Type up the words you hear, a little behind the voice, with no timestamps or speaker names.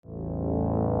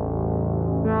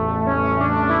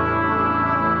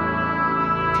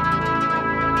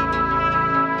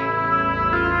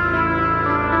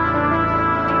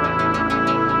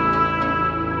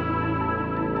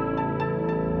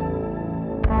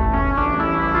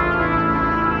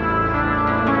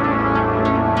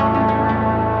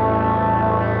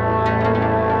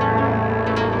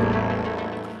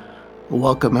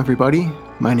Welcome, everybody.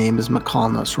 My name is Makal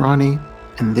Nasrani,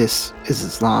 and this is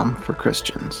Islam for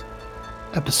Christians.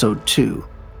 Episode 2,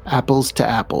 Apples to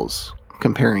Apples,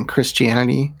 Comparing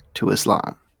Christianity to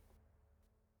Islam.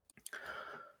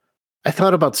 I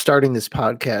thought about starting this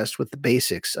podcast with the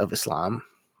basics of Islam,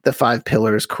 the 5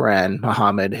 pillars, Quran,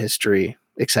 Muhammad, history,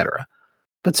 etc.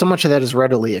 But so much of that is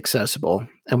readily accessible,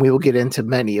 and we will get into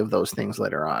many of those things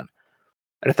later on.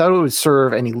 And I thought it would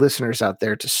serve any listeners out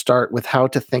there to start with how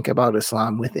to think about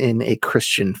Islam within a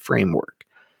Christian framework.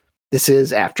 This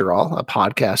is, after all, a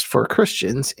podcast for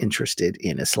Christians interested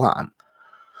in Islam.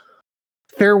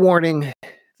 Fair warning,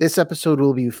 this episode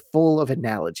will be full of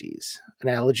analogies.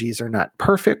 Analogies are not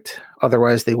perfect,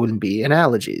 otherwise they wouldn't be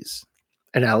analogies.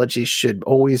 Analogies should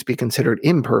always be considered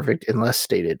imperfect unless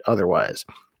stated otherwise.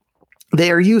 They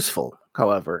are useful,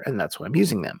 however, and that's why I'm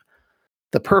using them.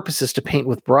 The purpose is to paint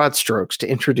with broad strokes to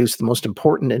introduce the most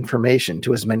important information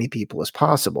to as many people as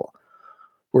possible.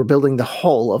 We're building the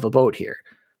hull of a boat here.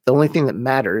 The only thing that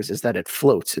matters is that it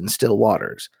floats in still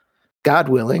waters. God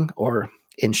willing, or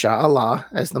inshallah,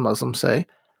 as the Muslims say,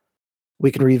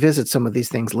 we can revisit some of these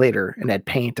things later and add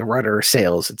paint, a rudder,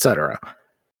 sails, etc.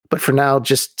 But for now,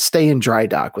 just stay in dry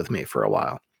dock with me for a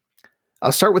while.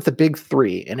 I'll start with the big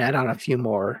 3 and add on a few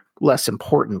more less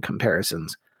important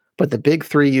comparisons. But the big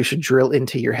 3 you should drill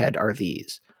into your head are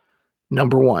these.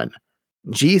 Number 1,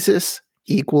 Jesus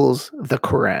equals the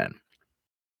Quran.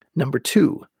 Number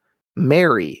 2,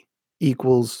 Mary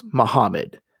equals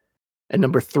Muhammad. And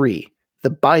number 3,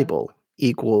 the Bible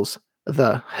equals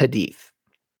the Hadith.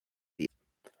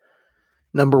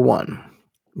 Number 1,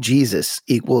 Jesus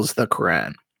equals the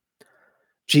Quran.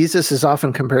 Jesus is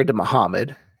often compared to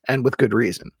Muhammad, and with good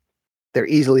reason. They're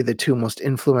easily the 2 most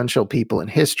influential people in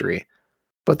history,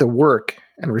 but the work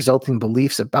and resulting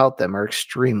beliefs about them are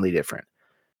extremely different.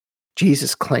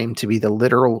 Jesus claimed to be the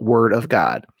literal word of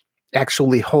God,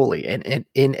 actually holy and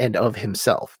in and of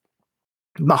himself.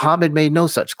 Muhammad made no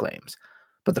such claims,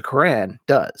 but the Quran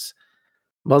does.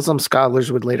 Muslim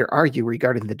scholars would later argue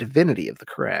regarding the divinity of the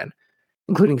Quran,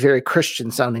 including very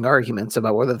Christian-sounding arguments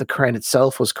about whether the Quran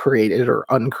itself was created or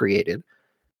uncreated.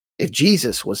 If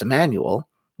Jesus was Emmanuel,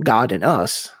 God in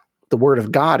us, the word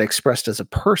of God expressed as a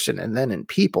person and then in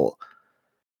people,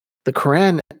 the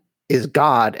Quran is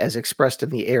God as expressed in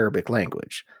the Arabic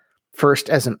language, first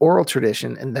as an oral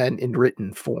tradition and then in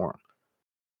written form.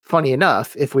 Funny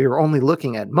enough, if we were only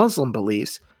looking at Muslim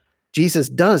beliefs, Jesus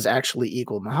does actually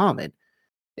equal Muhammad.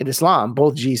 In Islam,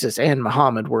 both Jesus and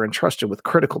Muhammad were entrusted with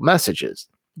critical messages,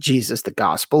 Jesus the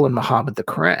gospel and Muhammad the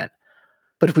Quran.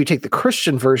 But if we take the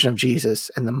Christian version of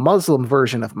Jesus and the Muslim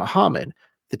version of Muhammad,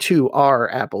 the 2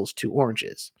 are apples to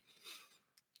oranges.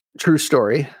 True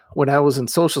story, when I was in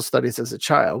social studies as a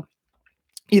child,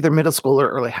 either middle school or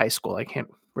early high school, I can't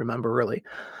remember really,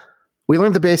 we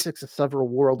learned the basics of several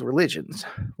world religions.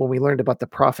 When we learned about the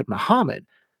Prophet Muhammad,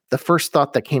 the first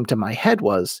thought that came to my head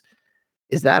was,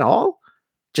 is that all?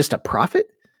 Just a prophet?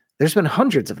 There's been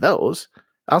hundreds of those.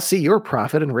 I'll see your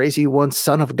prophet and raise you one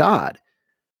son of God.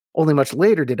 Only much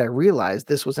later did I realize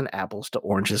this was an apples to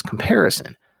oranges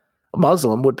comparison. A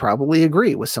Muslim would probably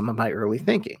agree with some of my early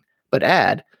thinking, but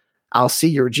add, I'll see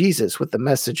your Jesus with the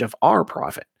message of our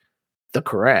prophet, the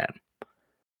Quran.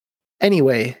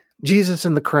 Anyway, Jesus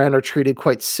and the Quran are treated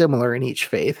quite similar in each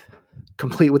faith,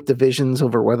 complete with divisions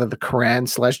over whether the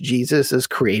Quran/Jesus is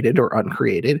created or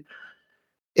uncreated.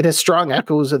 It has strong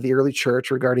echoes of the early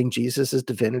church regarding Jesus'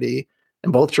 divinity,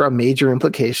 and both draw major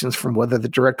implications from whether the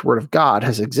direct word of God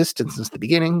has existed since the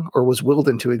beginning or was willed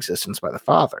into existence by the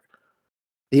Father.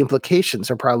 The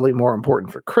implications are probably more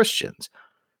important for Christians,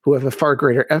 who have a far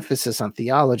greater emphasis on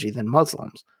theology than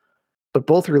Muslims. But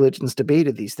both religions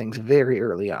debated these things very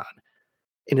early on.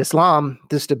 In Islam,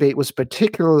 this debate was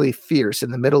particularly fierce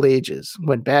in the Middle Ages,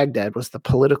 when Baghdad was the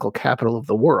political capital of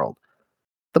the world.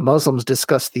 The Muslims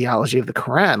discussed theology of the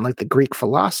Quran like the Greek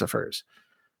philosophers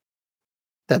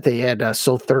that they had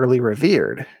so thoroughly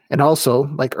revered, and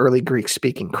also, like early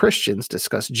Greek-speaking Christians,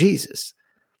 discussed Jesus.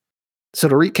 So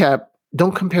to recap,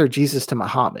 don't compare Jesus to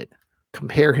Muhammad.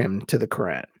 Compare him to the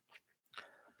Quran.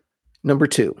 Number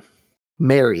 2,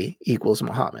 Mary equals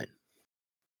Muhammad.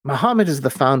 Muhammad is the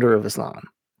founder of Islam,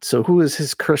 so who is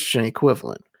his Christian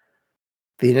equivalent?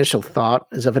 The initial thought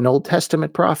is of an Old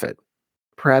Testament prophet,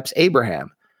 perhaps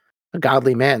Abraham, a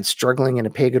godly man struggling in a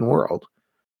pagan world.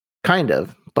 Kind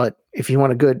of, but if you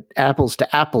want a good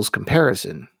apples-to-apples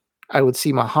comparison, I would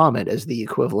see Muhammad as the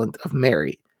equivalent of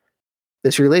Mary.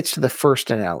 This relates to the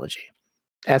first analogy.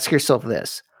 Ask yourself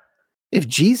this. If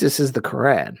Jesus is the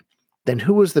Quran, then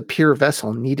who was the pure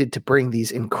vessel needed to bring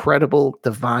these incredible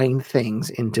divine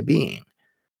things into being?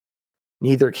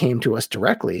 Neither came to us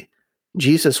directly,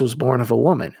 Jesus was born of a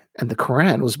woman, and the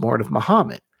Quran was born of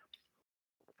Muhammad.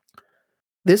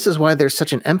 This is why there's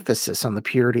such an emphasis on the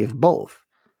purity of both.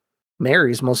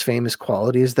 Mary's most famous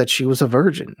quality is that she was a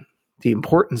virgin, the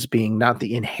importance being not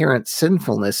the inherent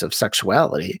sinfulness of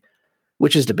sexuality,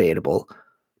 which is debatable,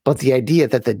 but the idea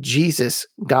that the Jesus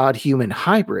God-human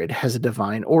hybrid has a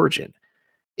divine origin.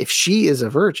 If she is a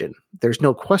virgin, there's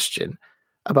no question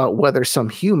about whether some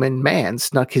human man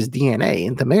snuck his DNA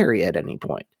into Mary at any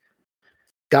point.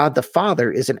 God the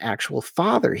Father is an actual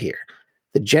father here,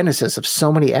 the genesis of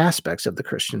so many aspects of the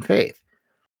Christian faith.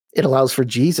 It allows for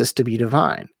Jesus to be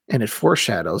divine, and it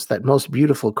foreshadows that most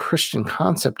beautiful Christian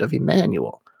concept of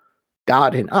Emmanuel,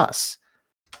 God in us.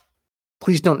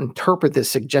 Please don't interpret this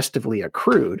suggestively or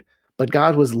crude, but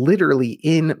God was literally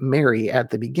in Mary at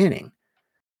the beginning.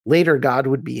 Later, God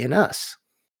would be in us.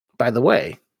 By the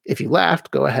way, if you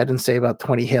laughed, go ahead and say about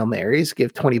 20 Hail Marys,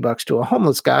 give $20 to a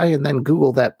homeless guy, and then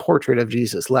Google that portrait of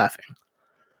Jesus laughing.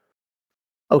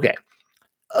 Okay.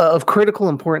 Of critical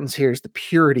importance here is the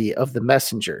purity of the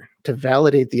messenger to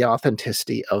validate the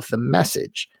authenticity of the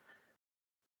message.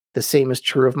 The same is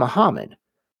true of Muhammad.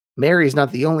 Mary is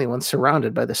not the only one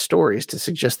surrounded by the stories to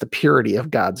suggest the purity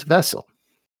of God's vessel.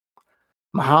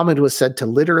 Muhammad was said to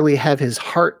literally have his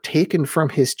heart taken from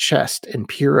his chest and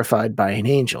purified by an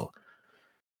angel.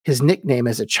 His nickname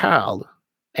as a child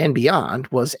and beyond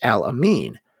was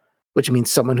Al-Amin, which means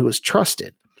someone who is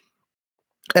trusted.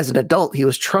 As an adult, he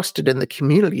was trusted in the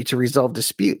community to resolve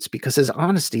disputes because his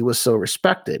honesty was so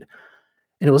respected.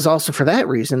 And it was also for that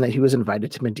reason that he was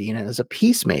invited to Medina as a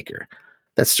peacemaker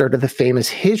that started the famous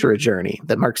Hijra journey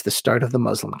that marks the start of the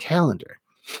Muslim calendar.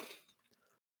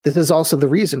 This is also the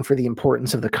reason for the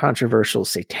importance of the controversial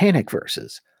satanic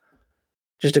verses.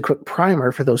 Just a quick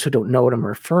primer for those who don't know what I'm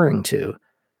referring to.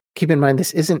 Keep in mind,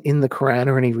 this isn't in the Quran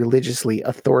or any religiously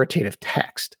authoritative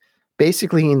text.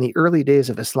 Basically, in the early days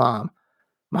of Islam,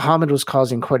 Muhammad was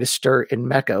causing quite a stir in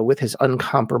Mecca with his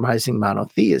uncompromising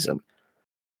monotheism.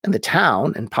 And the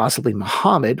town, and possibly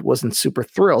Muhammad, wasn't super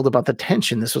thrilled about the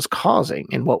tension this was causing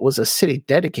in what was a city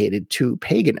dedicated to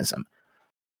paganism.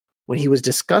 When he was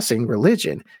discussing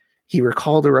religion, he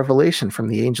recalled a revelation from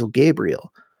the angel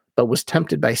Gabriel, but was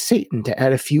tempted by Satan to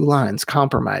add a few lines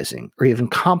compromising or even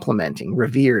complimenting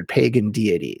revered pagan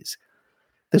deities.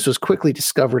 This was quickly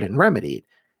discovered and remedied,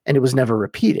 and it was never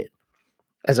repeated.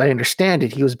 As I understand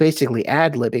it, he was basically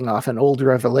ad-libbing off an old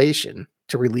revelation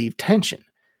to relieve tension.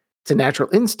 It's a natural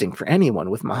instinct for anyone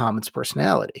with Muhammad's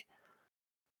personality.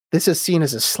 This is seen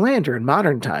as a slander in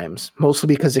modern times, mostly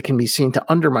because it can be seen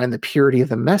to undermine the purity of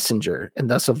the messenger and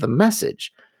thus of the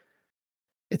message.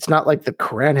 It's not like the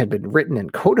Quran had been written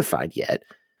and codified yet.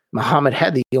 Muhammad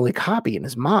had the only copy in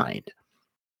his mind.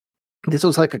 This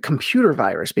was like a computer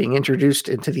virus being introduced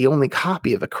into the only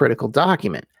copy of a critical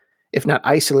document. If not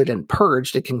isolated and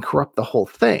purged, it can corrupt the whole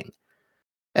thing.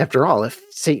 After all, if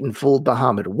Satan fooled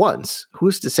Muhammad once,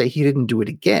 who's to say he didn't do it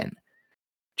again?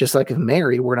 Just like if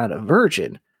Mary were not a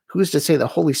virgin, who's to say the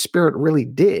Holy Spirit really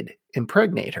did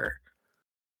impregnate her?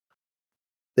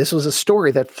 This was a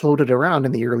story that floated around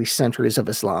in the early centuries of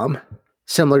Islam,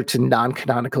 similar to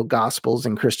non-canonical Gospels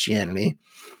in Christianity.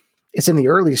 It's in the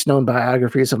earliest known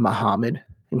biographies of Muhammad,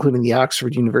 including the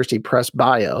Oxford University Press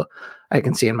bio I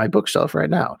can see in my bookshelf right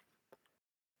now.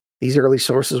 These early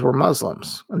sources were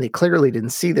Muslims, and they clearly didn't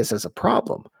see this as a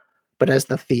problem. But as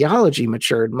the theology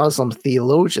matured, Muslim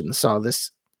theologians saw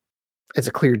this as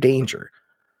a clear danger.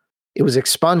 It was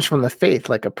expunged from the faith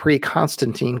like a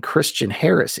pre-Constantine Christian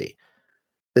heresy.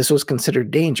 This was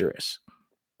considered dangerous.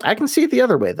 I can see it the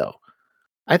other way, though.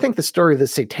 I think the story of the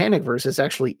satanic verses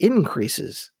actually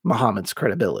increases Muhammad's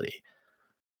credibility.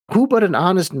 Who but an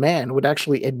honest man would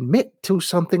actually admit to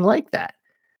something like that?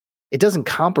 It doesn't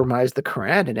compromise the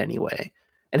Quran in any way,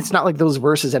 and it's not like those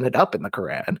verses ended up in the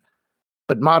Quran.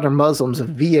 But modern Muslims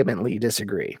vehemently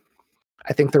disagree.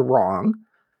 I think they're wrong,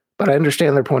 but I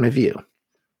understand their point of view.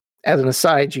 As an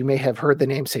aside, you may have heard the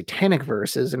name Satanic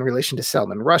Verses in relation to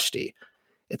Salman Rushdie.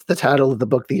 It's the title of the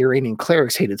book the Iranian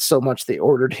clerics hated so much they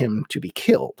ordered him to be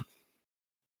killed.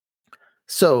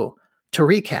 So, to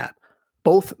recap,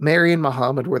 both Mary and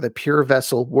Muhammad were the pure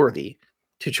vessel worthy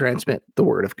to transmit the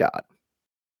word of God.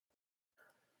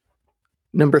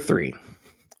 Number 3,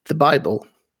 the Bible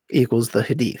equals the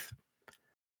Hadith.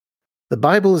 The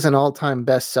Bible is an all-time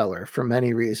bestseller for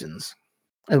many reasons,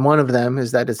 and one of them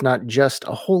is that it's not just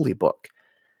a holy book.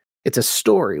 It's a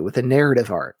story with a narrative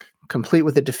arc, complete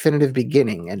with a definitive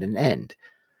beginning and an end.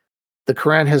 The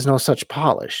Quran has no such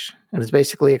polish, and is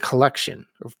basically a collection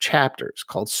of chapters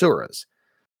called surahs,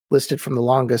 listed from the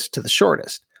longest to the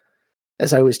shortest.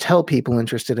 As I always tell people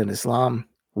interested in Islam,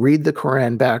 read the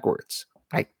Quran backwards.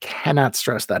 I cannot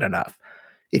stress that enough.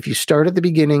 If you start at the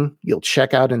beginning, you'll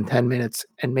check out in 10 minutes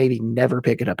and maybe never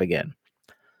pick it up again.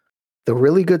 The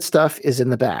really good stuff is in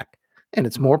the back, and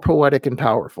it's more poetic and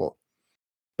powerful.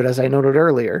 But as I noted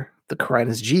earlier, the Quran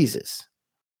is Jesus,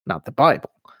 not the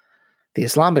Bible. The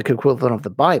Islamic equivalent of the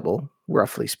Bible,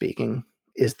 roughly speaking,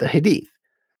 is the Hadith.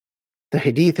 The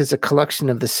Hadith is a collection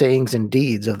of the sayings and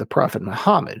deeds of the Prophet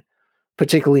Muhammad,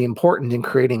 particularly important in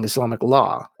creating Islamic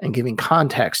law and giving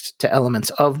context to elements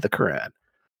of the Quran.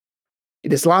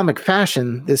 In Islamic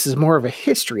fashion, this is more of a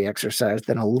history exercise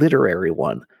than a literary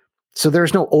one, so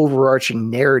there's no overarching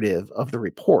narrative of the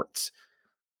reports.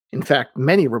 In fact,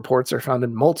 many reports are found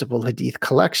in multiple Hadith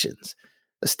collections.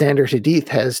 A standard Hadith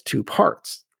has two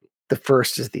parts. The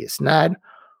first is the Isnad,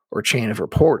 or chain of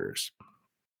reporters.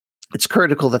 It's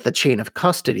critical that the chain of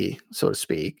custody, so to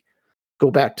speak, go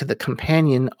back to the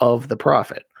companion of the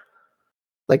Prophet.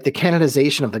 Like the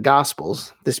canonization of the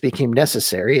Gospels, this became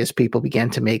necessary as people began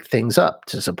to make things up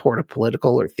to support a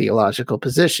political or theological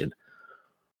position.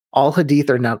 All Hadith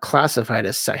are now classified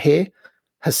as Sahih,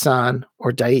 Hasan,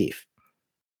 or Da'if.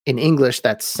 In English,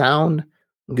 that's sound,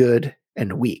 good,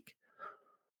 and weak.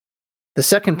 The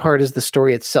second part is the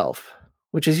story itself,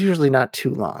 which is usually not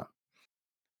too long.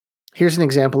 Here's an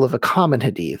example of a common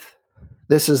Hadith.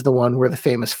 This is the one where the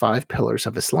famous 5 pillars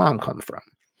of Islam come from.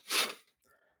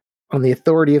 On the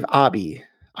authority of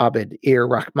Abd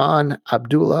ir-Rahman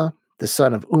Abdullah, the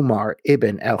son of Umar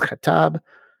ibn al-Khattab,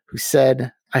 who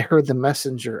said, I heard the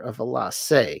messenger of Allah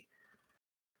say,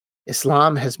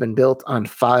 Islam has been built on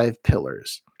 5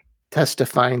 pillars,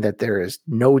 testifying that there is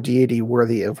no deity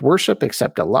worthy of worship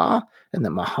except Allah, and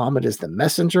that Muhammad is the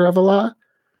messenger of Allah,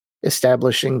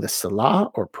 establishing the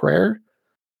salah or prayer,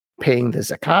 paying the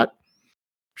zakat,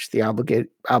 which is the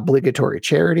obligatory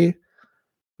charity,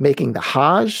 making the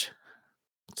hajj,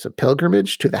 it's a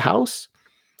pilgrimage to the house,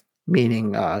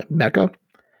 meaning Mecca,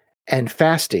 and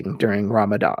fasting during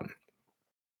Ramadan.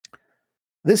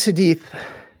 This hadith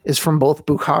is from both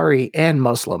Bukhari and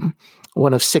Muslim,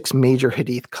 one of 6 major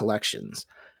hadith collections.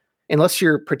 Unless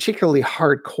you're particularly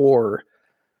hardcore,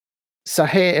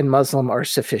 Sahih and Muslim are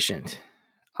sufficient.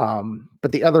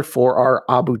 But the other 4 are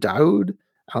Abu Daud,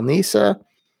 Al-Nisa,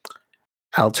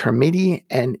 Al-Tirmidhi,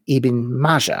 and Ibn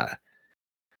Majah.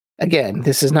 Again,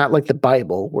 this is not like the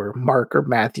Bible, where Mark or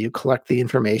Matthew collect the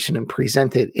information and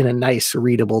present it in a nice,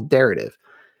 readable narrative.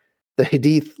 The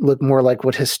Hadith look more like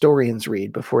what historians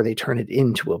read before they turn it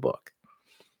into a book.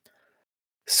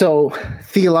 So,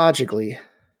 theologically,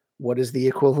 what is the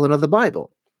equivalent of the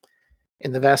Bible?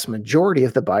 In the vast majority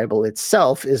of the Bible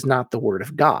itself is not the Word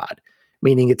of God,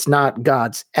 meaning it's not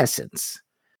God's essence.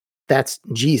 That's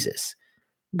Jesus.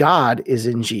 God is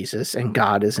in Jesus, and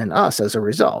God is in us as a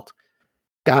result.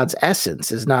 God's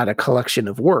essence is not a collection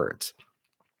of words.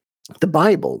 The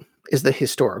Bible is the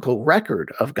historical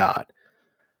record of God,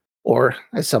 or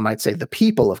as some might say, the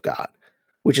people of God,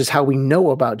 which is how we know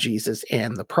about Jesus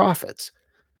and the prophets.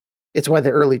 It's why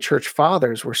the early church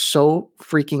fathers were so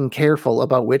freaking careful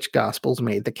about which gospels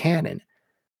made the canon.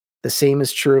 The same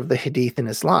is true of the Hadith in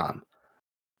Islam.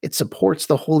 It supports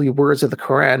the holy words of the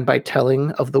Quran by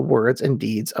telling of the words and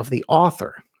deeds of the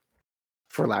author,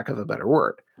 for lack of a better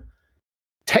word.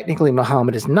 Technically,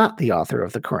 Muhammad is not the author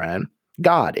of the Quran,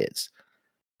 God is.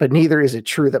 But neither is it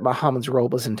true that Muhammad's role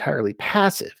was entirely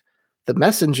passive. The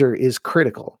messenger is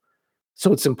critical.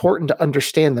 So it's important to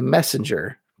understand the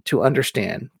messenger to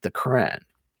understand the Quran.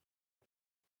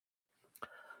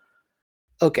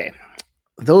 Okay,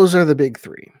 those are the big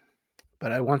 3.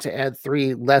 But I want to add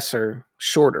 3 lesser,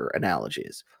 shorter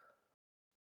analogies.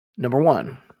 Number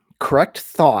 1, correct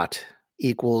thought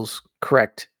equals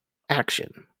correct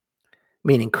action.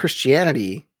 Meaning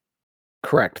Christianity,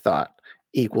 correct thought,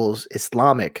 equals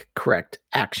Islamic correct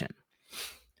action.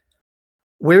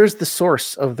 Where's the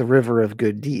source of the river of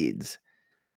good deeds?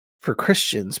 For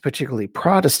Christians, particularly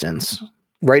Protestants,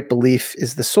 right belief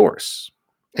is the source,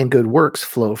 and good works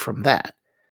flow from that.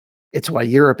 It's why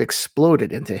Europe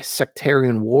exploded into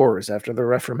sectarian wars after the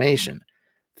Reformation.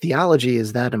 Theology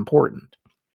is that important.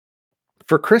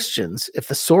 For Christians, if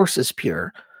the source is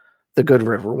pure, the good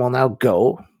river will now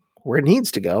go where it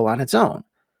needs to go on its own.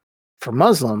 For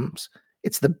Muslims,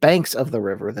 it's the banks of the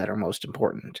river that are most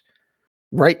important.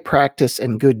 Right practice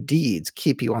and good deeds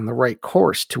keep you on the right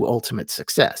course to ultimate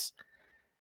success.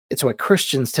 It's why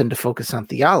Christians tend to focus on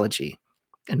theology,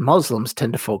 and Muslims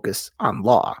tend to focus on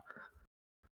law.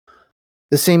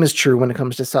 The same is true when it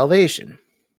comes to salvation.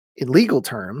 In legal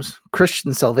terms,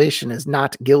 Christian salvation is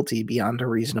not guilty beyond a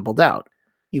reasonable doubt.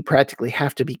 You practically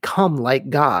have to become like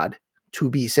God to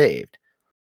be saved.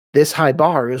 This high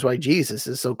bar is why Jesus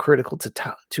is so critical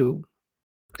to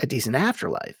a decent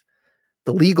afterlife.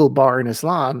 The legal bar in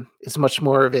Islam is much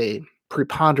more of a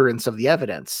preponderance of the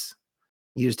evidence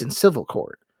used in civil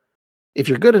court. If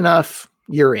you're good enough,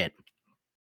 you're in.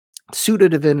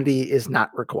 Pseudo-divinity is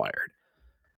not required.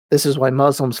 This is why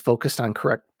Muslims focused on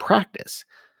correct practice.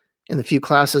 In the few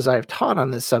classes I have taught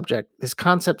on this subject, this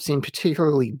concept seemed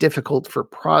particularly difficult for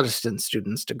Protestant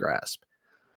students to grasp.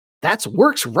 That's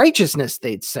works righteousness,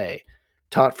 they'd say,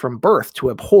 taught from birth to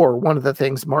abhor one of the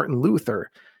things Martin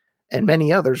Luther and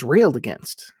many others railed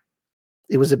against.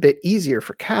 It was a bit easier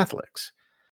for Catholics,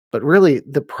 but really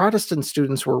the Protestant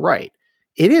students were right.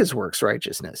 It is works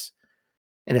righteousness.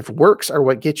 And if works are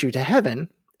what get you to heaven,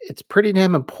 it's pretty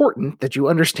damn important that you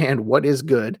understand what is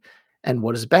good and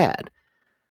what is bad.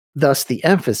 Thus, the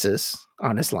emphasis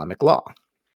on Islamic law.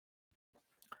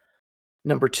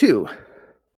 Number 2,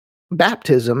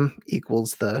 baptism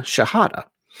equals the Shahada.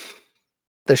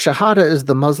 The Shahada is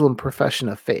the Muslim profession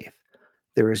of faith.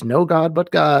 There is no God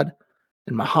but God,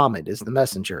 and Muhammad is the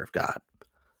messenger of God.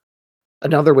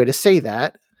 Another way to say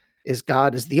that is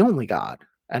God is the only God,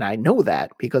 and I know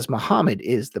that because Muhammad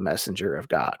is the messenger of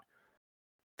God.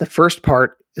 The first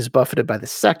part is buffeted by the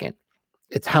second.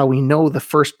 It's how we know the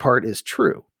first part is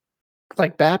true.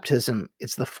 Like baptism,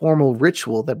 it's the formal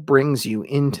ritual that brings you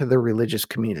into the religious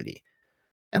community.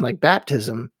 And like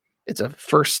baptism, it's a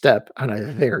first step on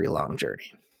a very long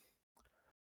journey.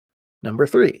 Number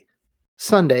 3,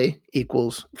 Sunday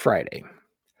equals Friday.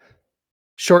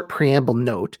 Short preamble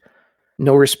note,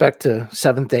 no respect to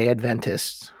Seventh-day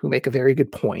Adventists who make a very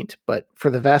good point, but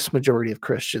for the vast majority of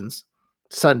Christians,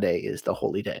 Sunday is the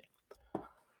holy day.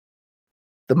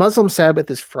 The Muslim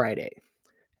Sabbath is Friday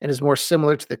and is more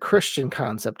similar to the Christian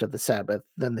concept of the Sabbath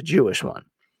than the Jewish one.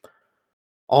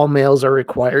 All males are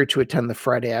required to attend the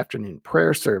Friday afternoon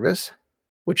prayer service,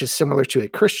 which is similar to a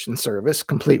Christian service,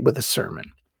 complete with a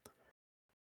sermon.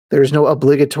 There is no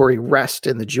obligatory rest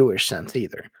in the Jewish sense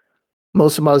either.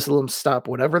 Most Muslims stop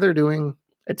whatever they're doing,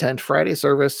 attend Friday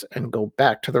service, and go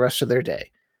back to the rest of their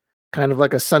day. Kind of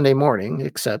like a Sunday morning,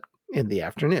 except in the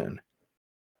afternoon.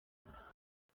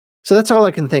 So that's all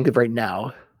I can think of right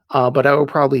now, but I will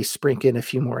probably sprinkle in a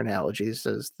few more analogies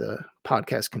as the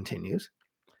podcast continues.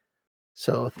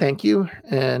 So thank you,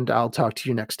 and I'll talk to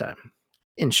you next time.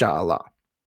 Inshallah.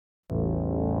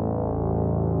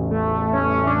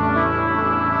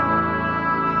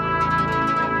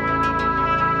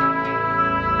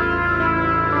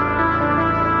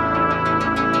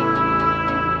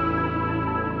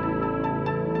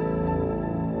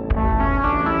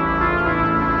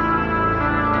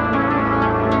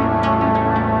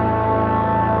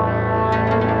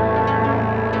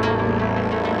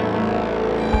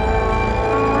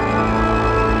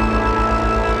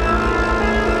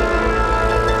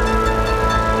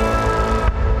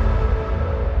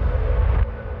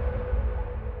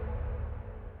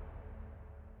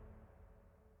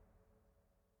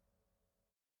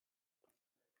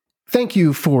 Thank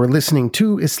you for listening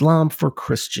to Islam for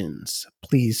Christians.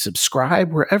 Please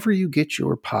subscribe wherever you get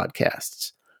your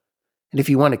podcasts. And if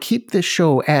you want to keep this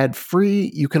show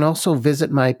ad-free, you can also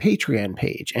visit my Patreon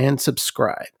page and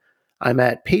subscribe. I'm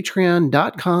at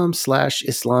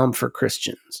patreon.com/Islam for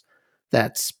Christians.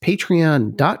 That's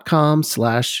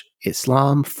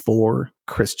patreon.com/Islam for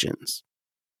Christians.